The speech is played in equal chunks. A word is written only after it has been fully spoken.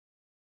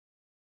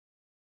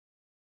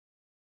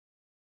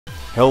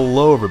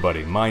Hello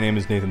everybody, my name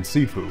is Nathan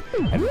Sifu,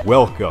 and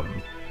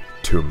welcome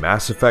to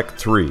Mass Effect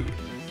 3.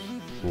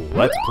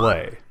 Let's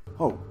play.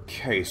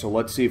 Okay, so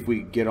let's see if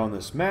we get on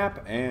this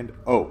map, and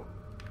oh,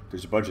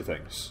 there's a bunch of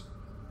things.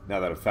 Now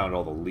that I've found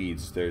all the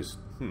leads, there's,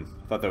 I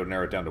thought that would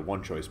narrow it down to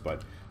one choice,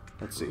 but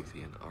let's see.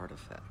 Prothean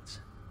artifacts.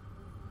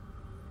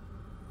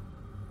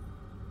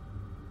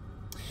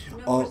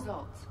 No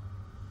results.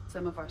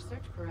 Some of our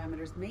search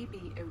parameters may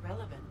be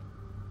irrelevant.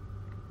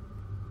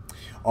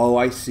 Oh,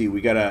 I see.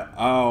 We gotta...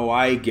 Oh,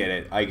 I get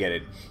it. I get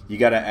it. You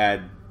gotta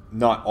add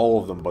not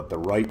all of them, but the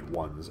right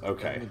ones.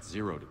 Okay. Element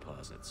 0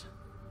 deposits.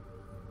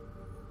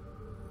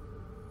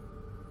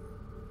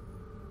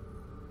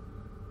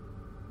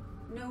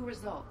 No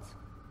results.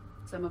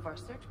 Some of our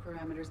search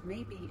parameters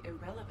may be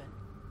irrelevant.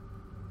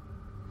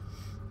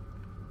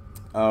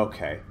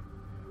 Okay.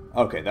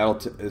 Okay, that'll...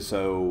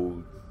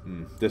 So...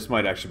 this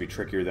might actually be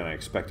trickier than I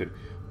expected.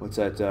 What's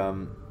that?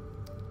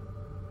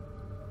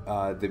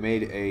 They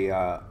made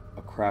a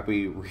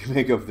crappy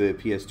remake of the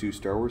PS2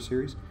 Star Wars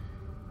series.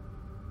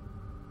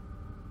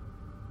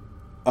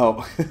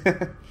 Oh.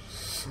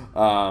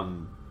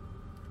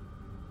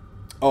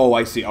 Oh,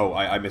 I see. Oh,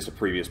 I missed a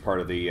previous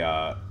part of the...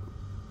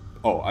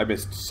 Oh, I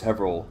missed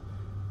several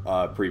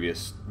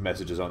previous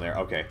messages on there.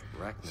 Okay.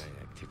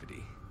 Arachnite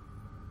activity.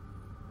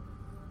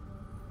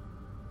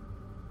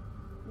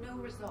 No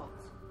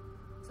results.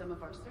 Some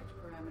of our search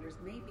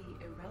parameters may be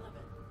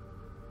irrelevant.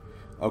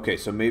 Okay,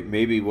 so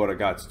maybe what I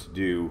got to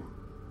do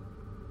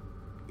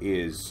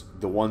is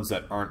the ones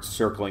that aren't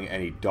circling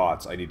any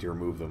dots, I need to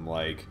remove them,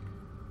 like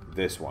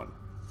this one.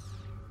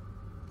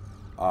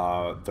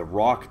 The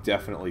rock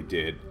definitely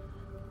did.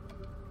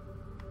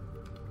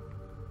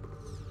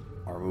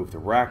 I'll remove the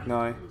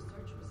arachnite.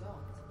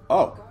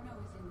 Oh. Garno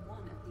is in one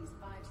of these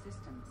 5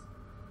 systems.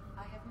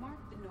 I have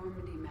marked the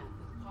Normandy map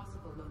with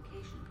possible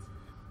locations.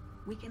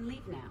 We can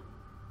leave now,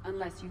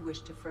 unless you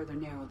wish to further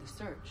narrow the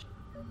search.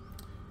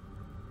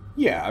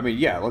 Yeah, I mean,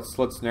 yeah,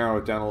 let's narrow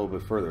it down a little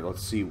bit further.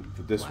 Let's see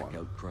this one.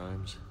 Blackout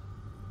crimes.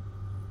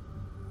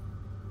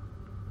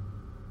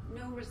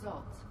 No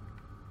results.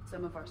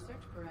 Some of our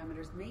search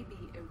parameters may be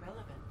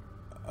irrelevant.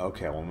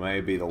 Okay, well,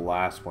 maybe the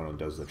last one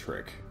does the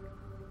trick.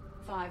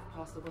 5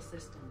 possible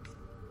systems.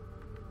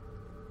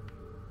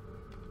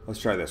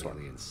 Let's try this one.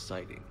 Alien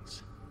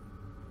sightings.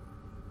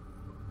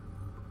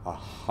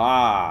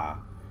 Aha!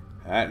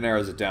 That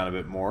narrows it down a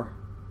bit more.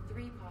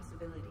 3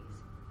 possibilities.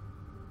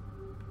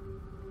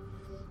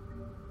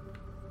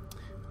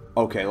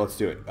 Okay, let's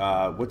do it.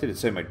 What did it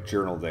say in my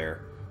journal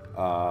there?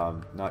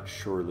 Not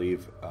sure,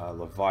 leave.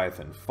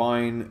 Leviathan.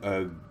 Find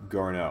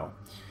Garno.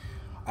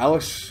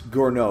 Alex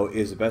Garno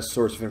is the best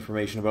source of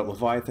information about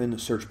Leviathan.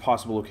 Search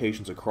possible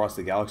locations across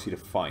the galaxy to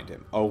find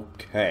him.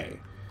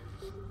 Okay.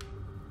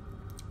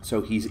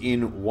 So he's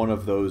in one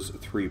of those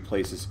 3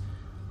 places.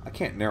 I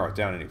can't narrow it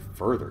down any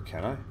further,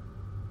 can I?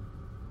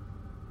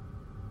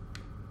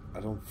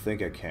 I don't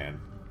think I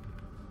can.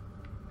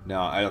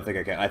 No, I don't think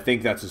I can. I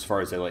think that's as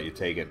far as they let you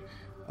take it.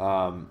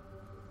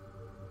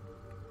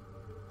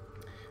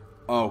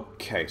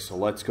 Okay, so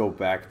let's go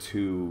back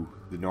to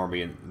the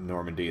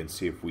Normandy and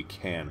see if we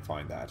can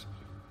find that.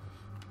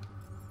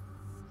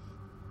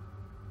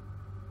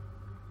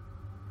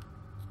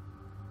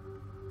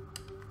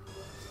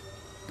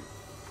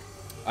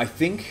 I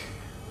think...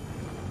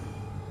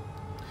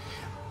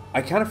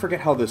 I kind of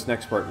forget how this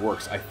next part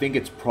works. I think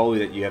it's probably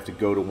that you have to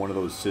go to one of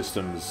those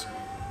systems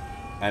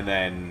and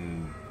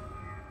then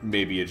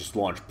maybe you just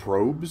launch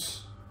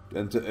probes?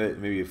 And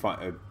maybe you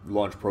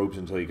launch probes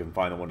until you can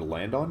find the one to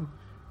land on?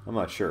 I'm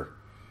not sure.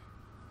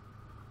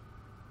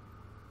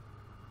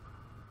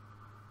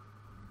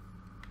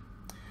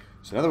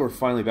 So now that we're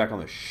finally back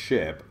on the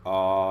ship,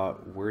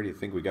 where do you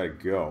think we gotta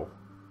go?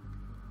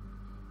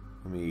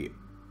 Let me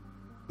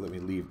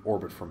leave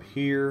orbit from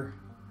here.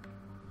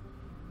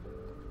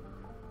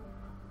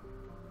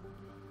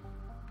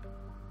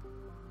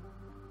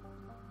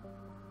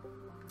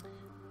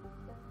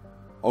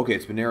 Okay,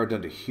 it's been narrowed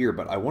down to here,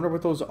 but I wonder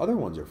what those other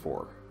ones are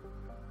for.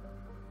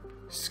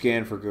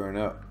 Scan for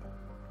Garno.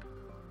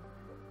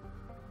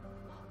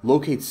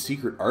 Locate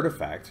secret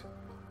artifact.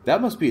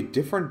 That must be a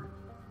different...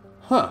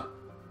 Huh.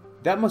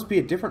 That must be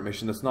a different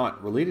mission that's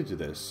not related to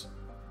this.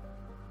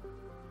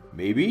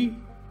 Maybe?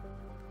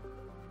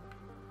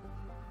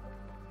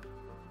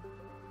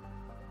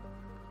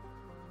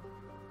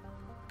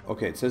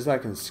 Okay, it says I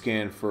can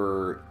scan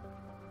for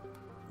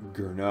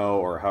Garno,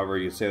 or however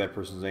you say that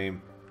person's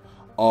name.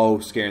 Oh,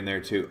 scan there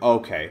too.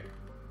 Okay.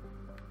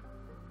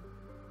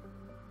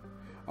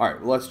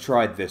 Alright, let's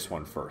try this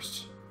one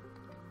first.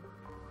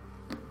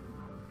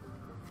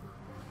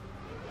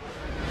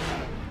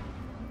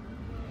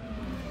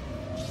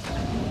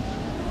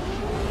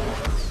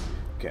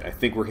 Okay, I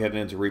think we're heading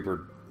into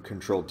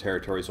Reaper-controlled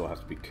territory, so I'll have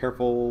to be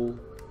careful.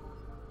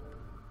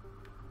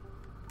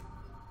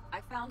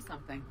 I found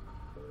something.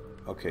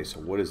 Okay, so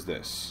what is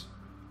this?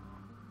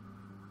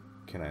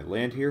 Can I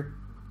land here?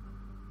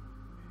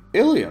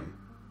 Ilium!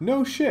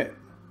 No shit!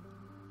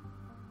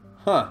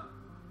 Huh.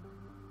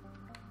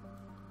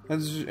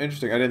 That's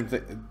interesting. I didn't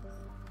think...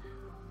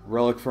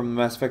 relic from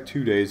Mass Effect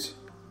 2 days.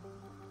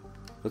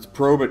 Let's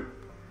probe it.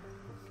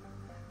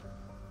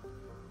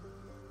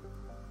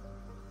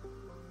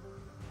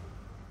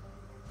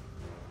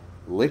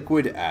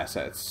 Liquid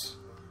assets.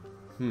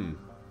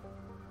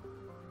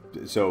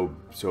 So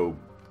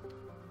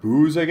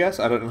booze, I guess.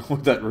 I don't know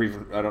what that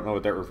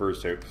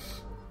refers to.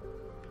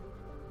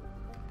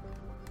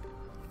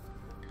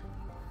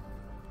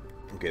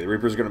 Okay, the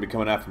Reapers are going to be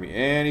coming after me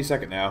any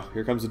second now.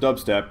 Here comes the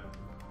dubstep.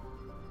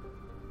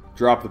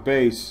 Drop the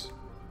bass.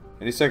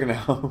 Any second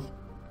now.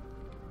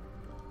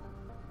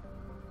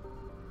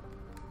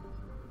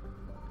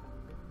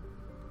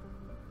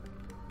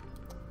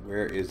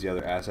 Where is the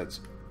other assets?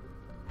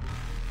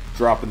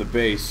 Dropping the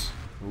bass.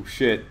 Oh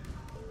shit.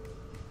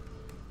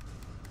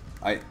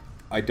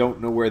 I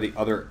don't know where the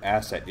other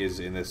asset is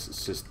in this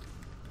system.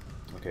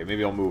 Okay,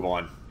 maybe I'll move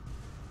on.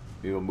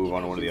 Maybe we'll move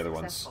on to one of the other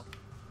ones.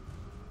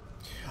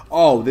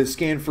 Oh, the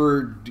scan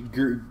for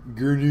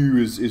Gurnu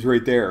is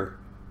right there.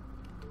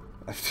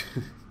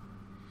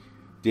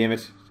 Damn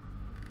it.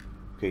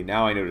 Okay,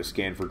 now I know to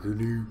scan for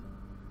Gurnu.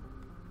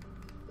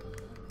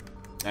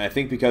 And I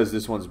think because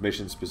this one's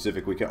mission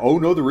specific, we can... Oh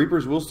no, the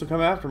Reapers will still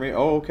come after me.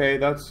 Oh, okay,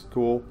 that's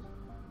cool.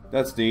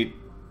 That's neat.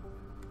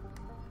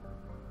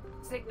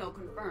 Signal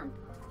confirmed.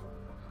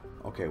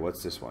 Okay,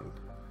 what's this one?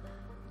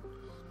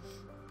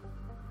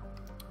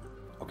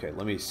 Okay,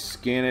 let me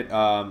scan it.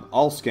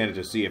 I'll scan it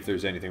to see if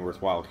there's anything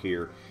worthwhile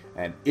here.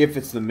 And if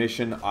it's the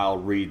mission, I'll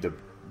read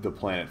the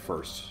planet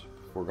first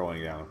before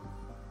going down.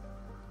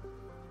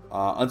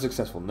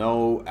 Unsuccessful.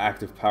 No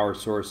active power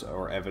source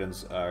or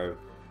evidence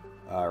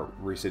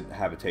recent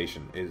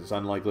habitation. It is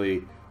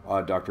unlikely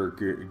Dr.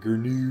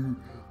 Gurnu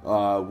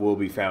will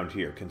be found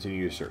here.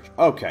 Continue your search.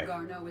 Okay.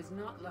 Garneau is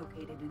not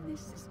located in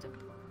this system.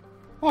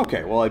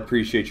 Okay, well, I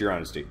appreciate your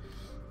honesty.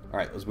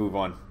 Alright, let's move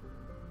on.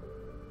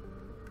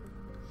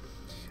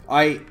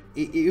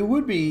 It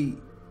would be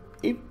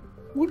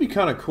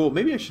kind of cool.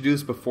 Maybe I should do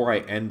this before I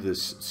end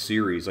this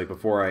series. Like,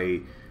 before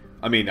I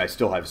mean, I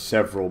still have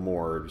several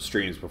more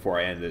streams before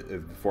I end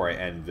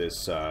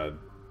this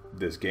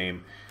this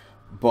game.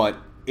 But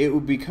it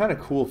would be kind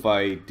of cool if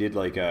I did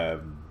like a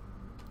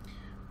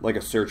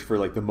search for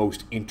like the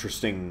most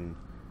interesting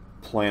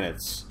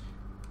planets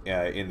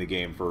in the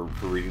game for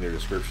reading their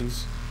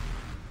descriptions.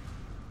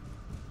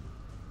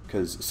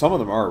 Because some of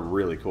them are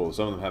really cool.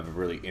 Some of them have a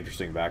really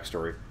interesting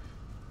backstory.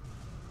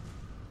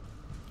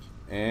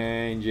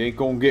 And you ain't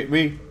gonna get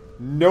me.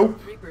 Nope.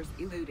 Reapers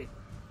eluded.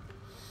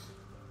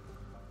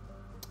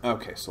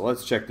 Okay, so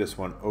let's check this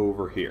one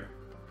over here.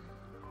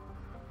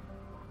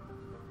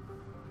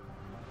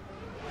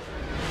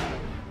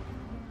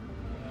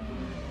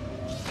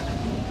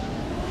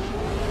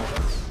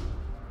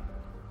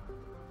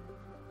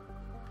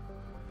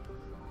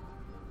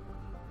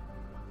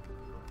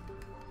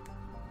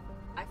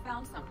 I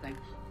found something.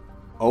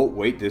 Oh,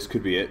 wait, this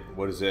could be it.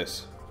 What is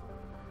this?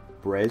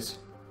 Brez?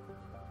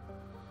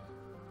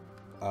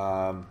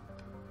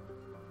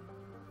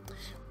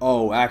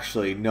 Oh,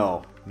 actually,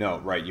 no. No,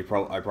 right,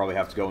 I probably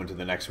have to go into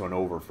the next one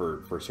over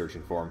for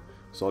searching for him.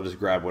 So I'll just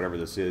grab whatever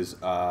this is.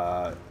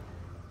 That's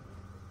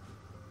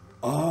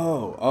a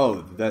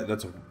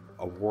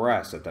war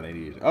asset that I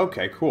need.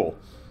 Okay, cool.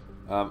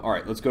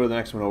 Alright, let's go to the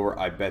next one over.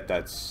 I bet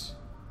that's...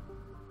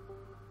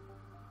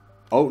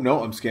 Oh,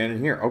 no, I'm scanning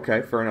here.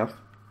 Okay, fair enough.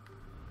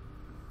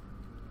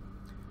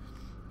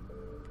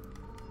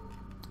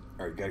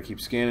 Alright, gotta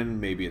keep scanning.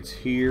 Maybe it's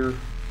here.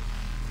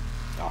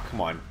 Oh,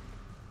 come on.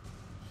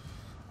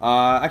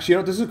 Actually, you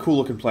know what? This is a cool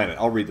looking planet.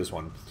 I'll read this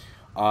one.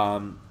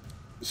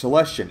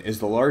 Celestian is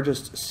the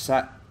largest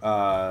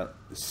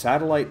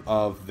satellite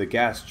of the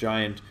gas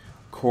giant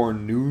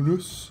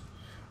Cornunus.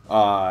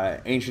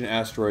 Ancient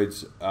asteroid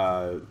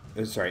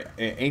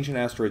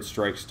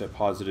strikes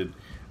deposited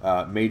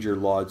major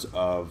lods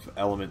of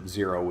element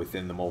 0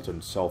 within the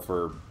molten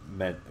sulfur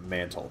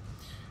mantle.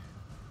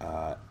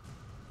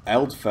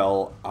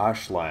 Eldfell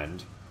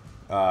Ashland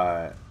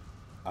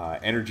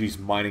Energy's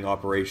mining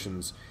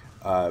operations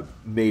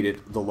made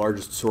it the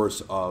largest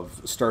source of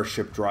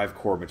Starship drive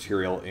core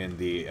material in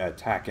the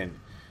attack and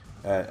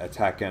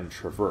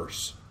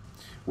traverse,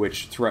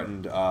 which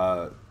threatened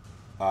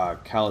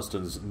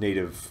Calliston's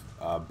native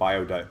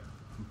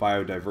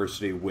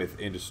biodiversity with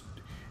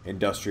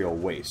industrial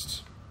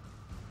waste.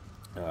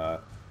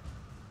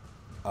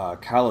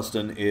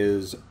 Calliston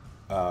is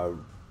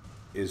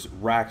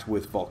racked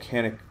with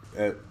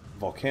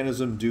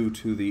volcanism due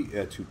to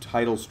the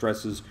tidal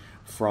stresses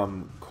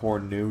from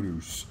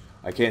Cornunus.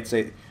 I can't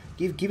say.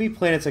 Give me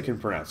planets I can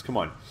pronounce. Come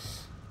on.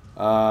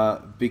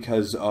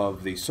 Because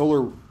of the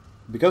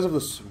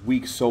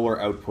weak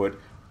solar output,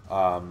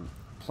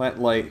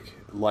 plant-like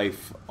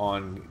life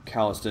on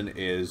Calliston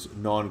is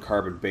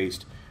non-carbon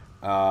based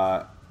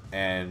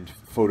and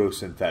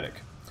photosynthetic,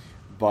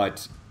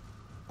 but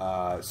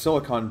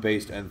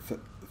silicon-based and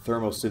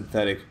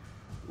thermosynthetic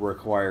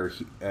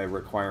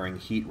requiring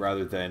heat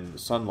rather than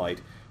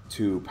sunlight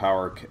to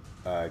power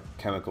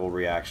chemical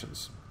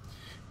reactions.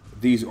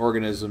 These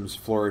organisms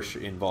flourish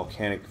in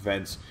volcanic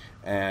vents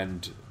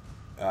and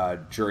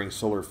during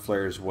solar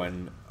flares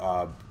when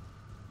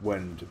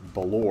when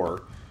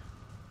Balor,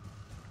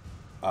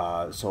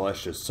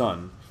 Celestia's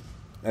son,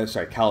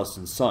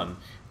 Calliston's son,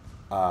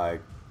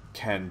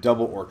 can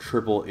double or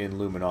triple in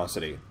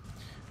luminosity.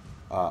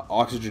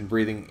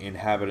 Oxygen-breathing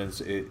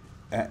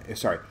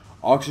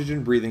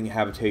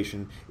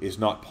habitation is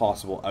not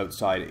possible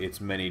outside its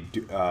many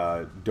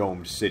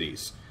domed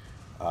cities.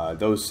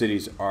 Those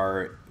cities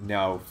are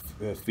now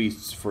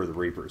feasts for the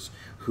Reapers,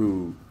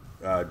 who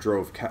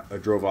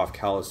drove off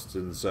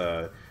Calliston's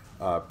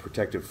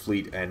protective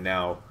fleet and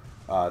now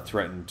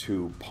threaten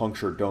to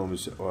puncture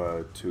domes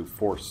to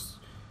force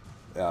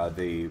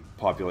the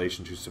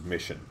population to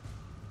submission.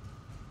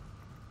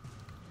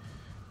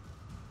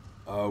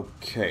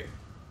 Okay,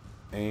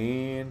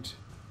 and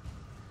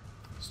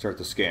start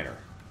the scanner.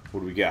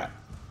 What do we got?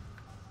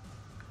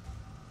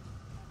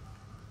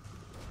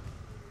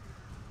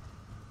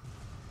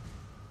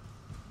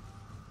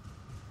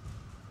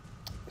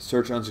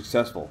 Search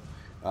unsuccessful.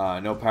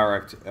 No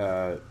power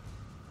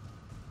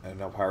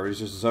no power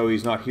resistance.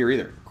 Zoe's not here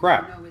either.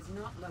 Crap. No, is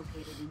not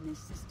located in this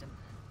system.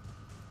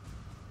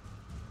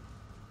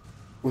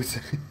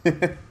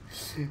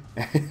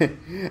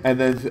 and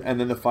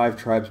then the 5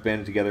 tribes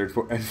banded together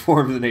and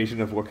formed the nation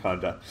of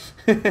Wakanda.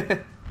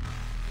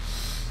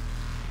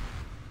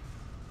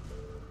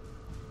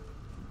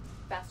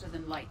 Faster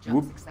than light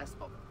jump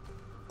successful.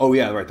 Oh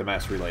yeah, right. The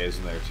mass relay is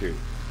in there too.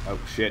 Oh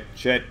shit!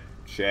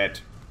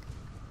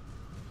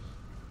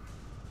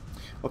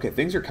 Okay,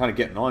 things are kind of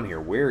getting on here.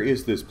 Where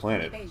is this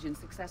planet? Evasion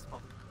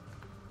successful.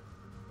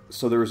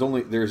 So there's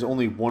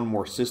only one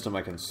more system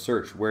I can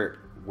search. Where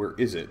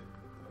is it?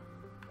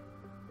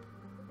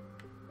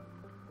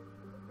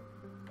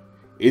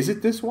 Is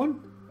it this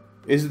one?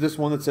 Is it this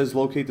one that says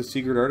locate the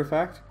secret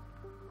artifact?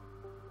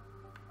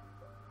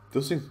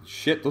 Those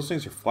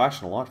things are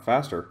flashing a lot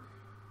faster.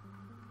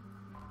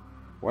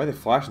 Why are they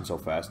flashing so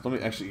fast?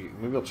 Maybe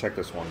I'll check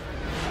this one.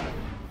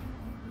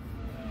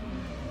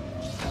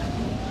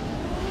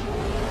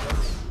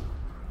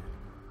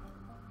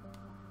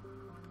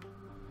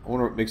 I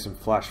wonder what makes them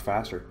flash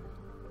faster.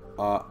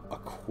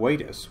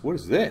 Aquatus. What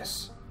is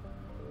this?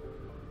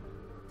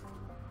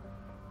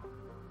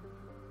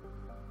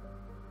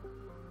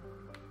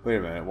 Wait a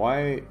minute.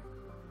 Why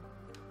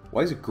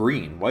is it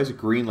green? Why is it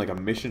green like a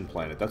mission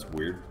planet? That's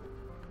weird.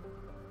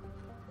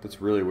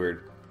 That's really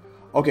weird.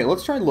 Okay,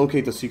 let's try and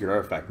locate the secret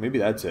artifact. Maybe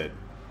that's it.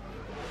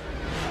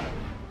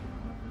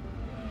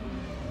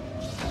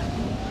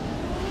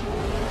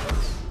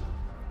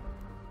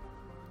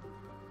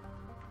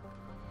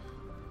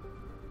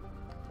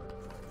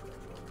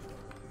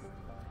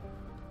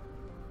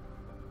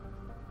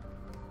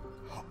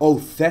 Oh,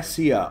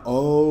 Thessia.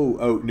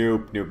 Oh,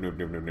 nope.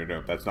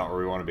 That's not where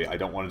we want to be. I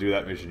don't want to do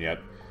that mission yet.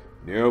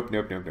 Nope.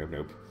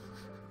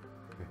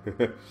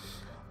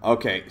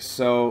 Okay,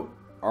 so,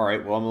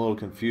 alright, well, I'm a little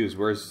confused.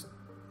 Where's...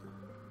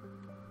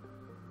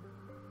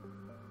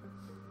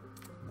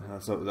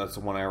 That's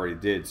the one I already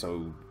did,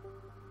 so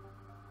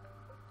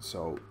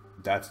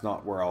that's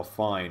not where I'll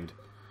find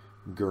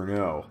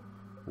Gurno.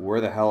 Where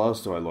the hell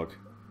else do I look?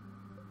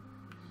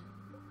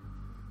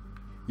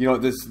 You know,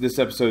 this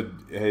episode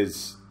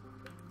is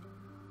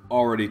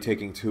already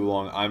taking too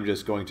long. I'm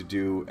just going to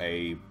do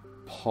a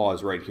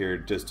pause right here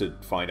just to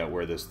find out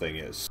where this thing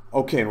is.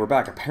 Okay, and we're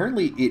back.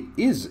 Apparently it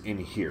is in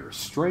here.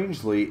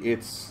 Strangely,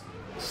 it's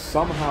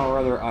somehow or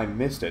other I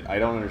missed it. I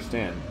don't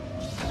understand.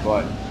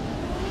 But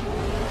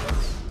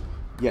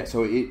yeah,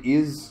 so it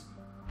is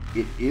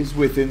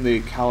within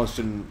the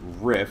Calliston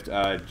Rift.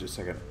 Just a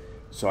second.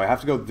 So I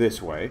have to go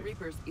this way.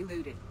 Reapers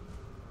eluded.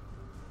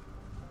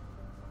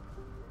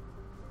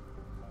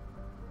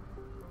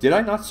 Did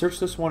I not search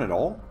this one at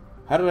all?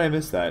 How did I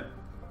miss that?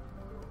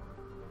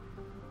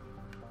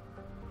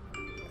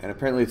 And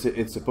apparently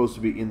it's supposed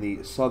to be in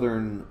the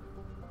southern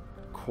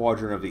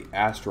quadrant of the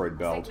asteroid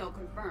belt. Signal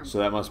confirmed. So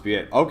that must be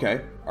it.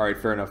 Okay. Alright,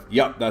 fair enough.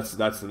 Yep, that's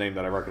the name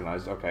that I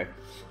recognized. Okay.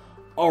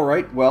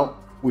 Alright,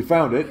 well, we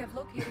found it. We have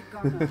located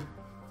Garno.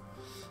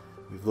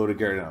 We've loaded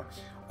Garno.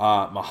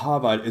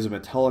 Mahavad is a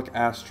metallic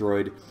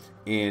asteroid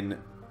in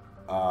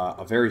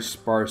a very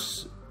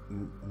sparse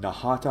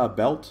Nahata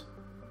belt.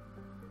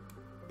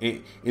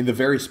 In the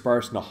very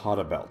sparse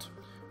Nahata belt.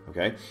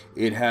 Okay?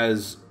 It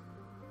has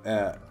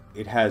a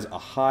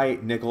high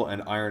nickel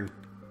and iron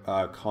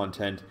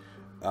content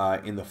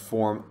in the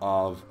form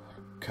of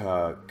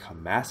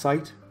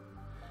Kamasite.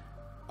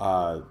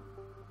 The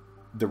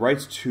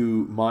rights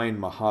to mine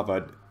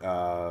Mahavad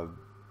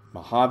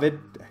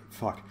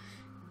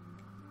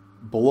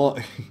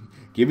belong.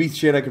 Give me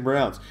shit I can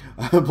pronounce.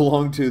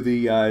 Belong to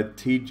the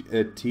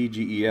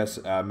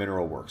TGES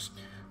Mineral Works,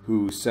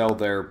 who sell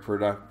their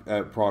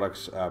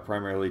products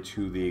primarily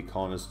to the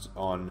colonists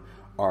on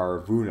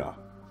Arvuna.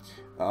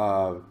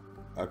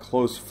 A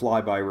close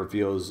flyby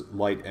reveals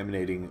light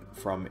emanating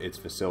from its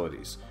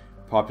facilities.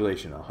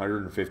 Population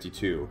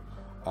 152.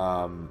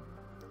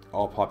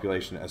 All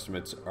population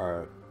estimates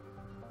are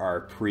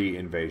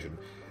pre-invasion.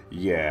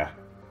 Yeah.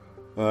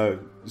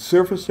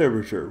 Surface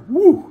temperature.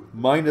 Woo!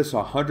 Minus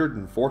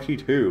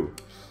 142.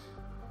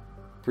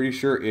 Pretty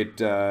sure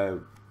it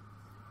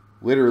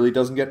Literally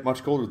doesn't get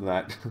much colder than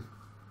that.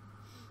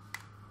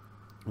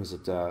 Was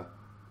it,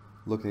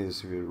 looking at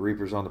this,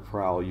 Reapers on the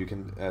prowl, you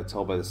can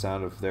tell by the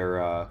sound of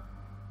their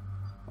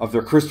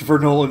Christopher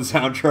Nolan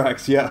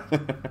soundtracks, yeah.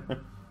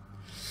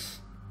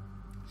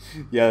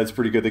 Yeah, that's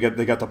pretty good. They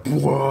got the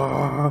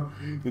blah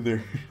in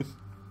there.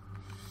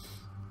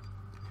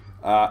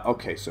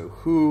 Okay, so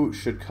who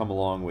should come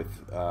along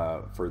with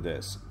for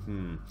this?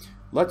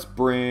 Let's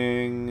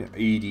bring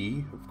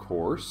Edie, of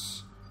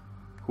course.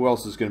 Who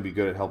else is going to be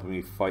good at helping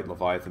me fight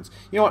Leviathans?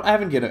 You know what? I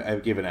haven't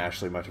given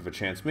Ashley much of a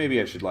chance.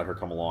 Maybe I should let her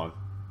come along.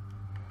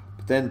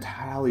 But then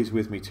Tally's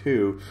with me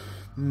too.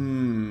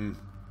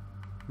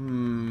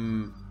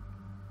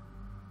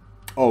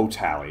 Oh,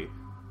 Tally.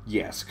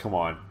 Yes, come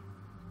on.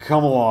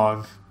 Come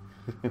along.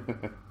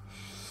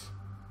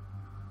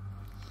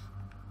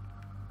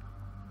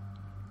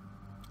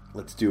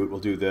 Let's do it. We'll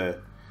do the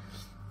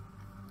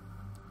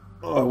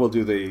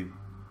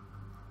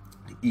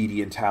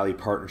Edie and Tally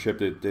partnership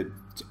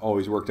that's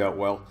always worked out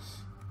well.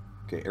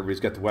 Okay, everybody's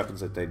got the weapons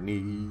that they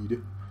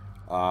need.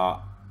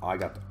 I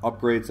got the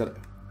upgrades that...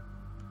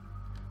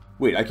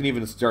 Wait, I can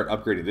even start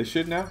upgrading this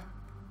shit now?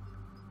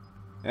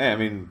 Yeah, I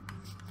mean,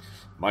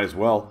 might as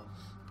well.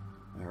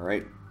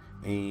 Alright.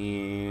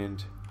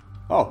 And...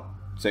 Oh,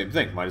 same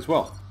thing. Might as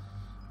well.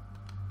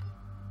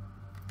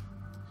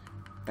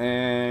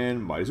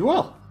 And might as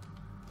well.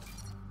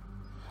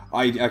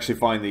 I actually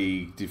find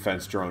the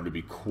defense drone to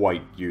be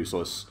quite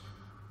useless.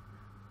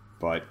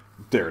 But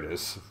there it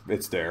is.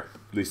 It's there.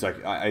 At least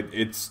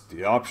it's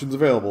the options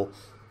available.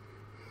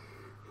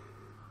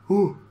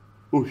 Oh,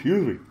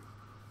 excuse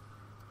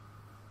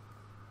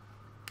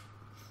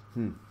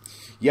me.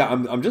 Yeah,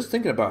 I'm just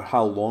thinking about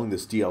how long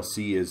this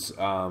DLC is.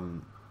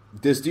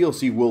 This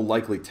DLC will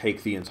likely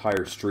take the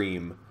entire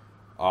stream.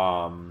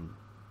 I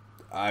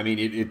mean,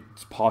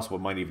 it's possible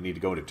it might even need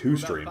to go into 2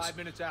 streams. About 5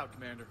 minutes out,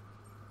 Commander.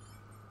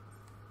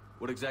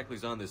 What exactly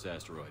is on this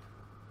asteroid?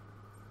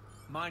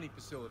 Mining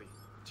facility.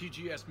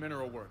 TGS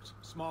Mineral Works.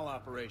 Small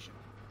operation.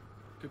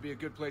 Could be a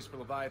good place for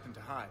Leviathan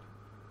to hide.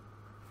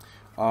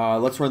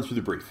 Let's run through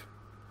the brief.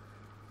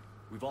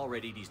 We've all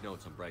read Edie's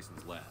notes on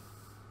Bryson's lab.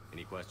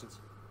 Any questions?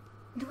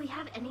 Do we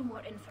have any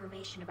more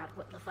information about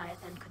what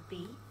Leviathan could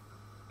be?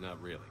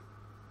 Not really.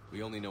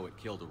 We only know it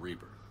killed a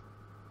Reaper.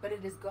 But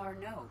it is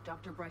Garneau,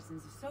 Dr.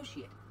 Bryson's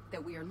associate,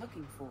 that we are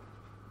looking for.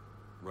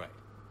 Right.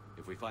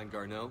 If we find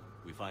Garneau,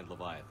 we find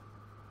Leviathan.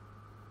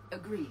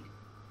 Agreed.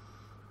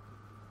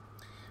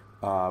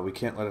 We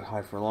can't let it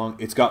hide for long.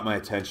 It's got my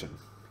attention.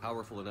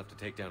 Powerful enough to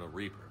take down a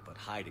Reaper, but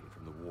hiding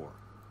from the war.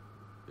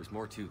 There's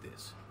more to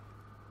this.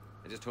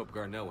 I just hope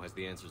Garneau has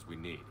the answers we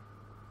need.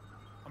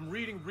 I'm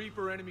reading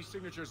Reaper enemy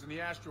signatures in the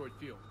asteroid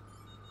field.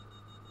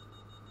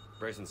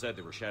 Bryson said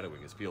they were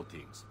shadowing his field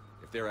teams.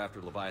 If they're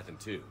after Leviathan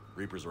too,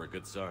 Reapers are a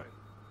good sign.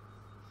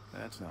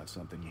 That's not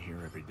something you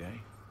hear every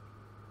day.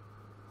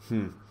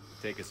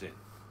 Take us in.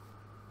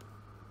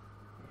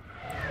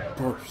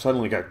 Oh,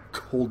 suddenly got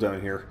cold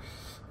down here.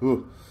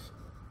 Ooh.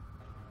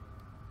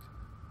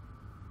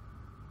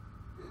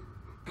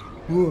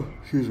 Ooh,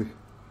 excuse me.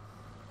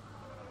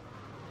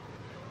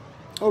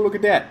 Oh, look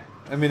at that.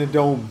 I'm in a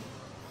dome.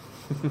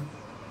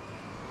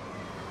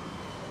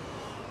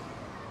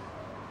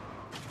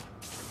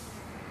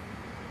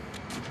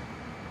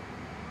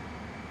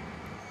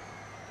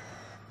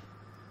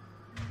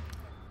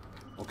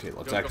 Okay,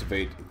 let's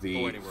activate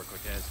the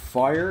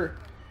fire.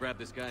 Grab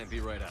this guy and be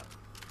right out.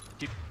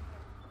 Keep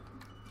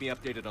me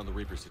updated on the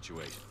Reaper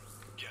situation.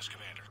 Yes,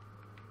 Commander.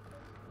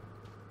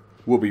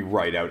 We'll be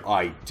right out.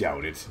 I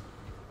doubt it.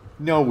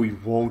 No, we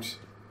won't.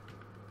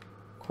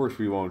 Of course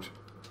we won't.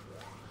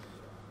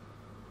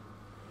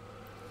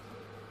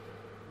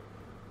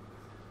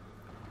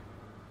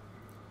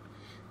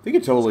 They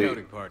could totally...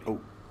 Scouting party. Oh.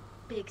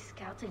 Big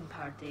scouting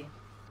party.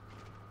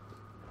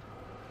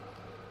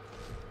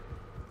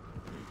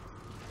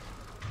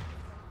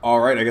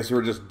 Alright, I guess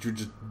we're just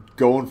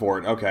going for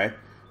it. Okay.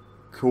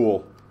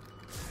 Cool.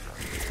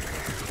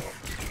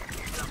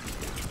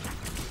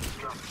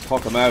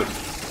 Talk them out.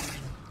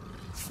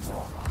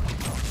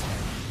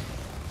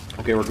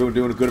 Okay, we're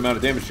doing a good amount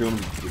of damage to him,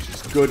 which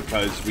is good,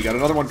 because we got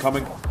another one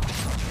coming.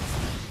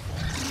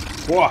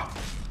 Whoa!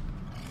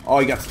 Oh,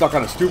 he got stuck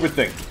on a stupid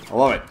thing. I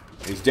love it.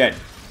 He's dead.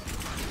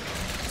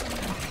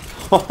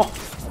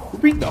 We're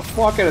beating the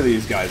fuck out of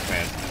these guys,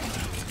 man.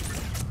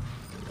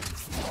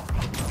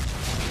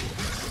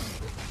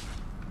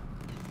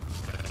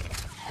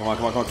 Come on,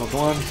 come on, come on, come on, come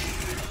on.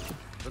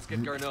 Let's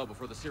get Garneau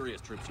before the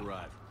serious troops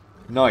arrive.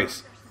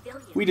 Nice.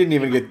 We didn't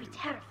even get...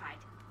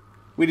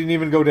 We didn't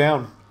even go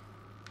down.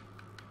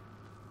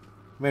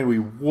 Man, we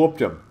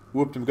whooped him.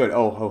 Whooped him good.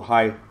 Oh,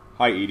 hi.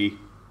 Hi, Edie.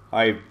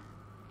 Hi,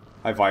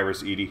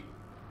 Virus Edie.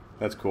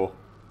 That's cool.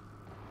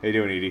 How you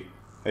doing,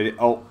 Edie?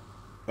 Oh,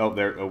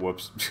 there. Oh,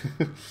 whoops.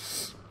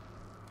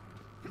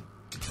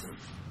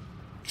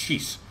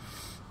 Jeez.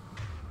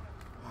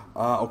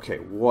 Okay,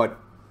 what...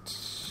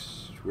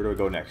 Where do I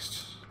go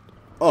next?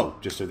 Oh,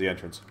 just to the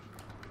entrance.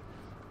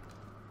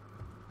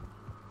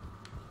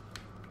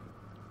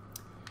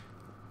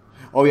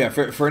 Oh yeah,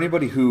 for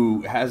anybody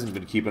who hasn't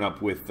been keeping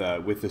up with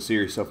the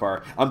series so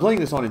far, I'm playing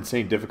this on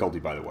insane difficulty,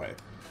 by the way.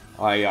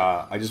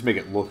 I just make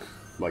it look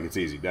like it's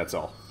easy, that's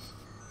all.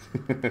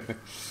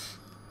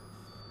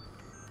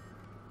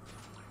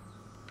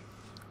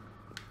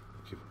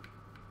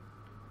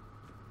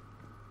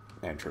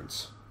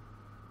 Entrance.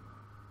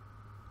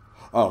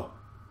 Oh.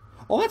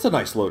 Oh, that's a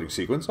nice loading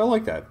sequence. I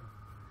like that.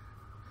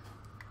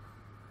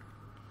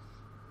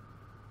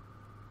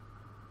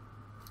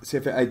 See,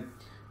 if I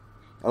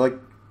like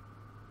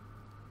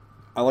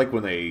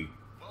when they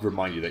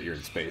remind you that you're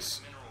in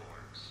space.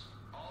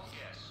 All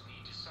guests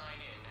need to sign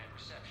in at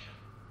reception.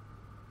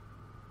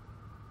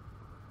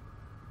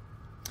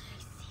 They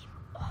seem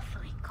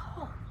awfully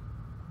calm.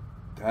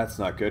 That's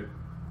not good.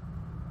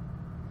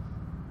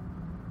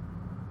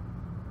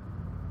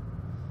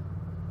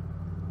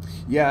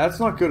 Yeah, that's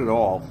not good at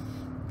all.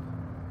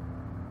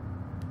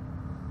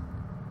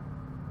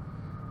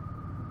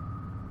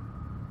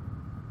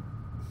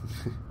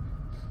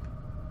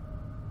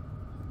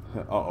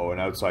 Uh-oh, an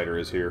outsider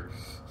is here.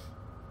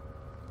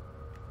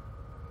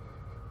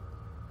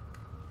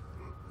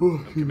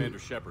 I'm Commander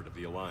Shepard of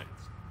the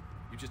Alliance.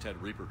 You just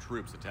had Reaper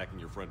troops attacking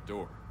your front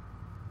door.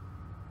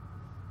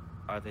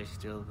 Are they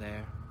still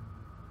there?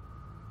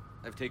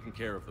 I've taken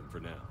care of them for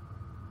now.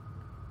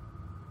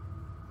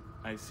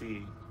 I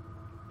see.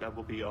 That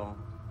will be all.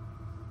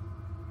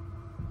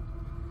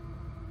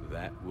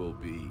 That will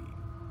be...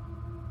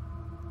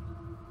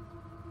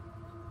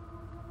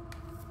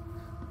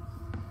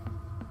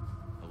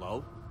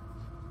 Hello?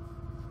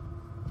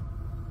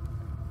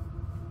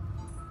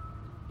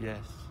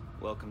 Yes.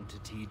 Welcome to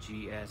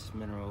TGS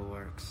Mineral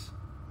Works.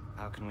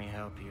 How can we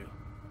help you?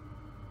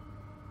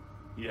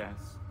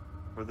 Yes.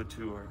 For the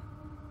tour.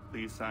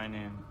 Please sign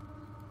in.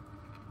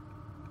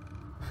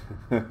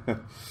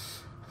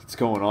 What's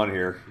going on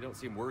here? You don't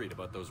seem worried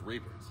about those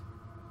Reapers.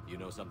 You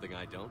know something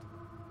I don't?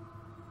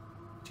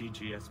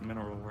 TGS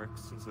Mineral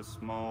Works is a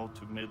small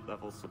to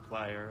mid-level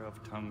supplier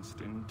of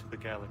tungsten to the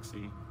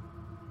galaxy.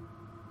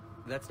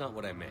 That's not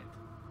what I meant.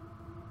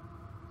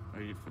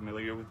 Are you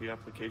familiar with the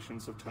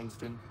applications of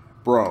tungsten?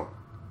 Bro.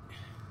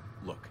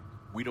 Look,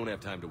 we don't have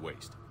time to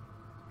waste.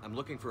 I'm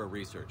looking for a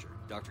researcher,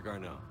 Dr.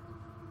 Garneau.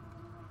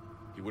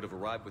 He would have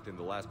arrived within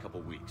the last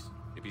couple weeks.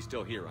 If he's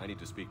still here, I need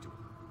to speak to him.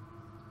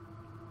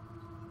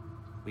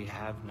 We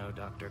have no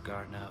Dr.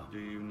 Garneau. Do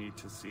you need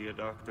to see a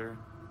doctor?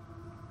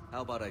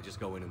 How about I just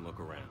go in and look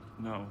around?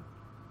 No.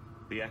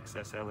 The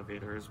access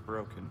elevator is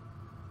broken.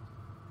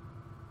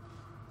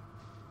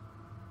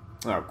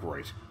 Oh,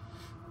 great.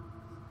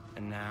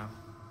 And now,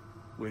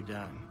 we're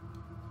done.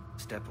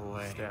 Step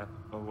away. Step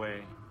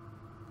away.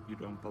 You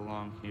don't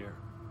belong here.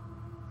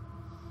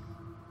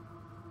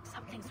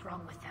 Something's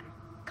wrong with them.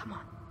 Come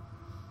on.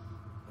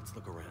 Let's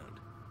look around.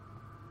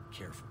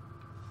 Careful.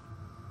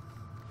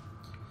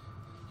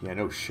 Yeah,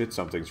 no shit,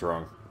 something's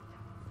wrong.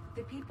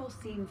 The people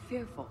seem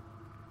fearful.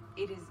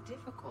 It is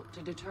difficult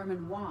to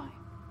determine why.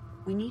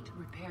 We need to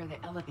repair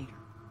the elevator.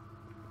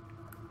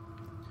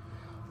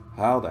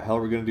 How the hell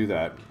are we going to do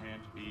that?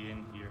 Can't be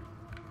in here.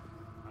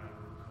 I will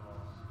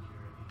call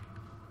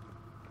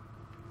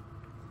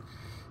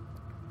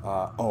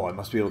security. Oh, I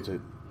must be able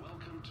to...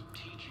 Welcome to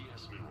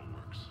TGS Mineral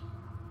Works.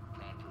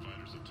 Proud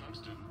providers of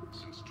tungsten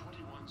since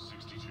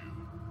 2162.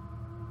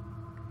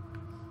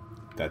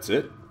 That's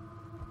it?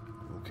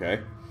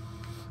 Okay.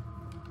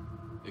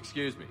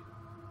 Excuse me.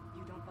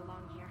 You don't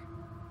belong here.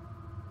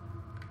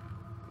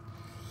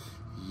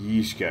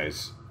 Yeesh,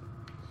 guys.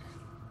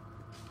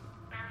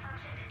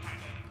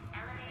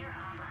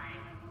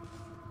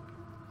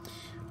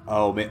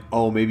 Oh,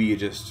 maybe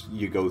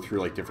you go through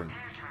like different...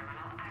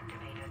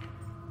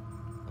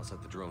 I'll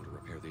set the drone to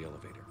repair the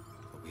elevator,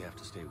 but we have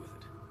to stay with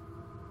it.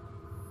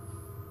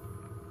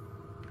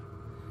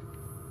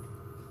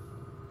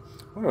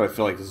 Why do I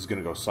feel like this is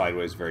going to go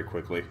sideways very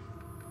quickly?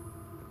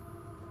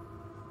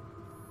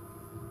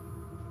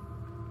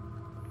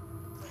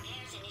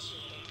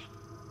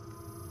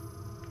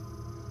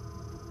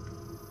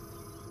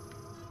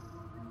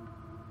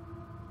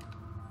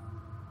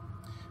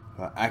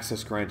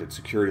 Access granted.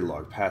 Security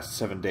log. Past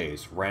 7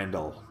 days.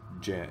 Randall.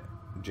 Jan.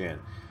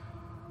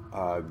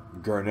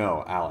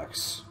 Garneau.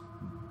 Alex.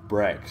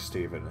 Bragg.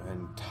 Stephen.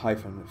 And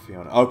Typhon.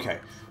 Fiona.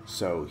 Okay.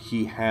 So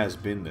he has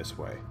been this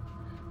way.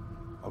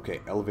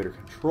 Okay. Elevator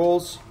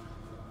controls.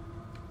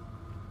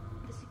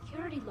 The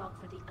security log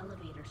for the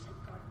elevator said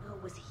Garneau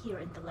was here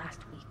in the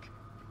last week.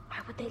 Why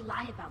would they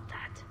lie about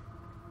that?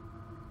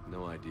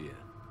 No idea.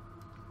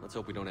 Let's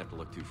hope we don't have to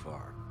look too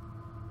far.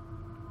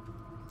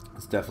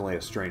 It's definitely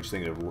a strange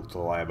thing to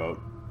lie about,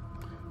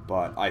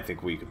 but I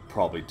think we could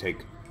probably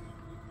take a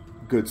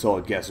good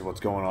solid guess at what's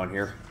going on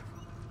here.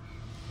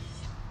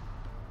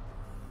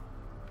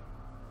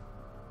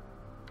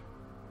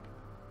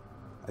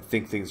 I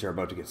think things are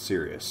about to get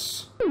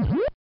serious.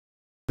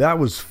 That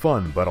was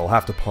fun, but I'll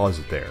have to pause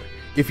it there.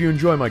 If you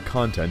enjoy my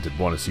content and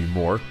want to see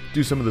more,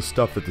 do some of the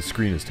stuff that the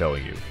screen is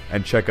telling you,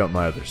 and check out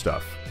my other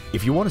stuff.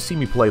 If you want to see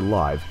me play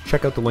live,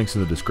 check out the links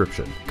in the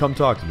description. Come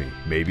talk to me,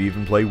 maybe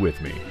even play with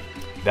me.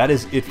 That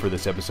is it for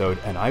this episode,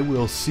 and I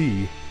will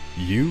see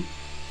you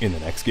in the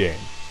next game.